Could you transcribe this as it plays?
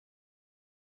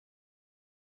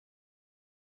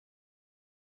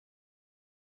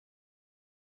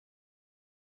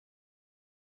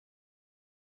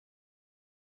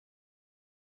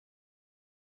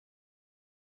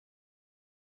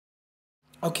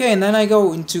Okay, and then I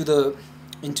go into the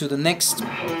next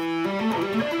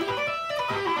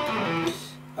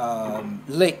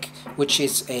lick, which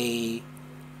is a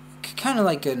kind of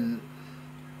like an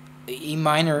E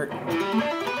minor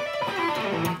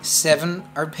 7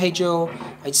 arpeggio,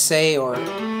 I'd say, or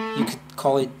you could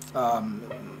call it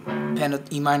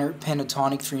E minor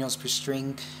pentatonic, 3 notes per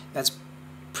string. That's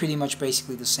pretty much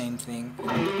basically the same thing,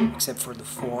 except for the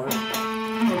 4.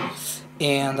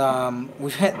 And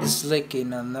we've had this lick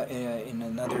in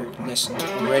another lesson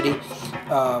already.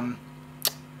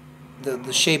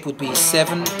 The shape would be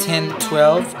 7, 10,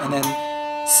 12, and then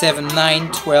 7,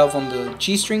 9, 12 on the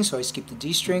G string, so I skip the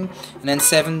D string, and then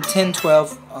 7, 10,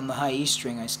 12 on the high E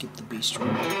string, I skip the B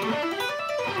string.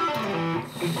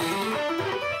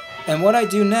 And what I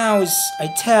do now is I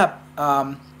tap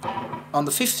on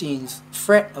the 15th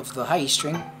fret of the high E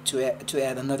string to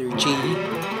add another G.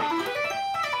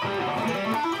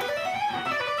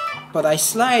 But I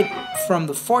slide from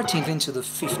the 14th into the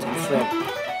 15th fret.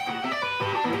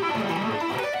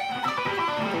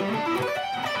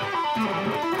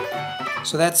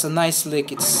 So that's a nice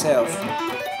lick itself.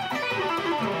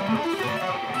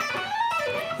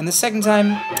 And the second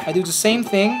time I do the same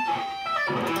thing.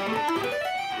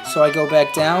 So I go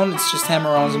back down, it's just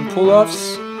hammer-ons and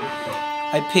pull-offs.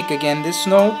 I pick again this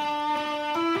note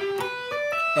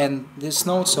and this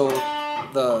note, so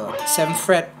the 7th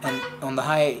fret and on the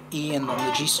high E and on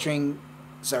the G strings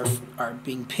are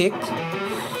being picked.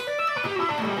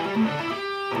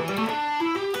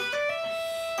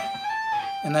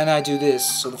 And then I do this.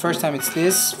 So the first time it's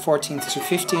this, 14th to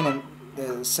 15, and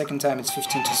the second time it's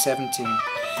 15 to 17.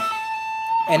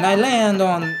 And I land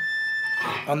on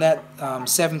that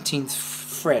 17th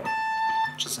fret,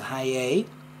 which is a high A.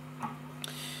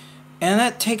 And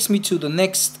that takes me to the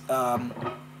next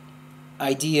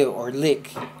idea or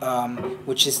lick,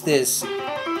 which is this,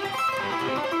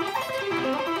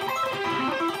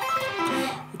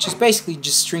 which is basically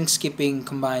just string skipping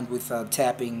combined with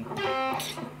tapping.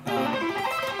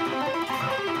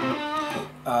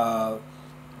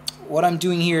 What I'm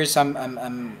doing here is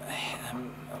I'm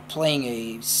playing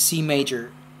a C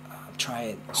major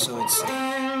triad, so it's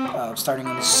starting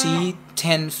on the C,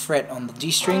 10 fret on the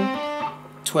D string,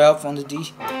 12 on the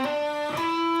D,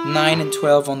 9 and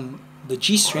 12 on the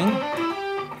G string,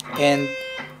 and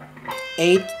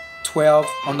 8, 12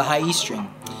 on the high E string.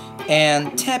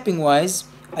 And tapping wise,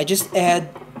 I just add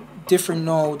different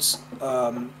notes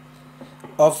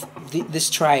of this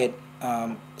triad.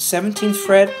 17th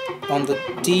fret on the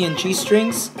D and G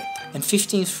strings, and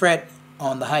 15th fret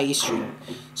on the high E string.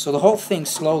 So the whole thing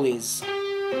slowly is,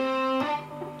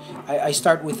 I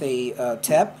start with a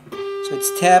tap, so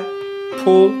it's tap,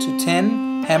 pull to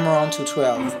 10, hammer on to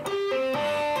 12.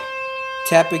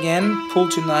 Tap again, pull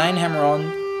to 9, hammer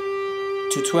on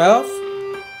to 12,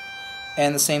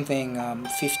 and the same thing,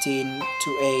 15 to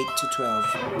 8 to 12.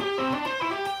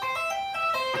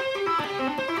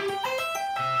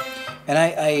 And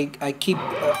I keep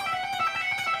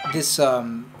this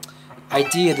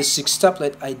idea, the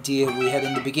sextuplet idea we had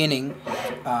in the beginning.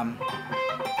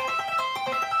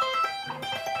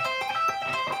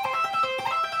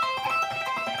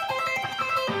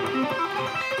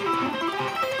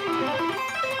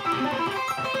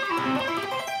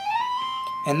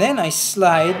 And then I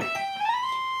slide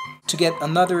to get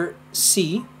another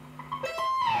C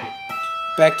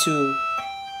back to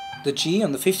the G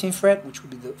on the 15th fret, which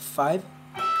would be the 5,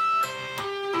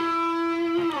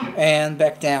 and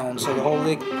back down, so the whole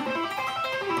lick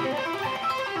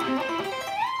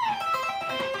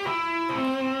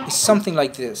is something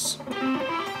like this.